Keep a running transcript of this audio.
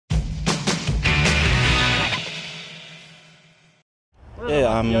Yeah,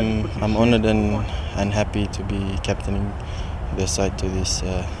 I'm honoured and happy to be captaining the side to this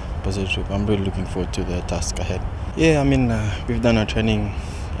Brazil trip. I'm really looking forward to the task ahead. Yeah, I mean we've done our training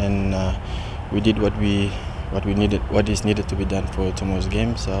and we did what is needed to be done for tomorrow's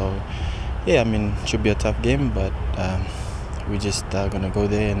game. So yeah, I mean it should be a tough game, but we just gonna go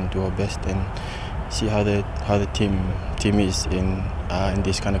there and do our best and see how the team is in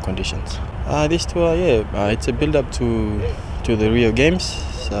these kind of conditions. This tour, yeah, it's a build up to the Rio Games,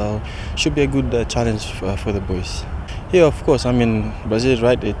 so should be a good challenge for the boys. Yeah, of course. I mean Brazil is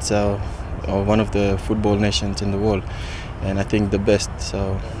right. It's one of the football nations in the world, and I think the best.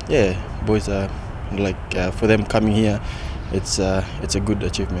 So yeah, boys are for them coming here, it's a good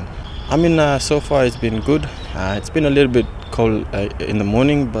achievement. I mean so far it's been good. It's been a little bit cold in the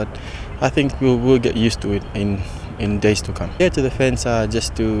morning, but I think we'll get used to it in days to come. Yeah, to the fans,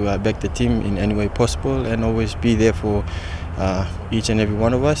 just to back the team in any way possible and always be there for each and every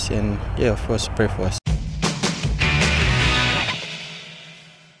one of us, and yeah, of course pray for us.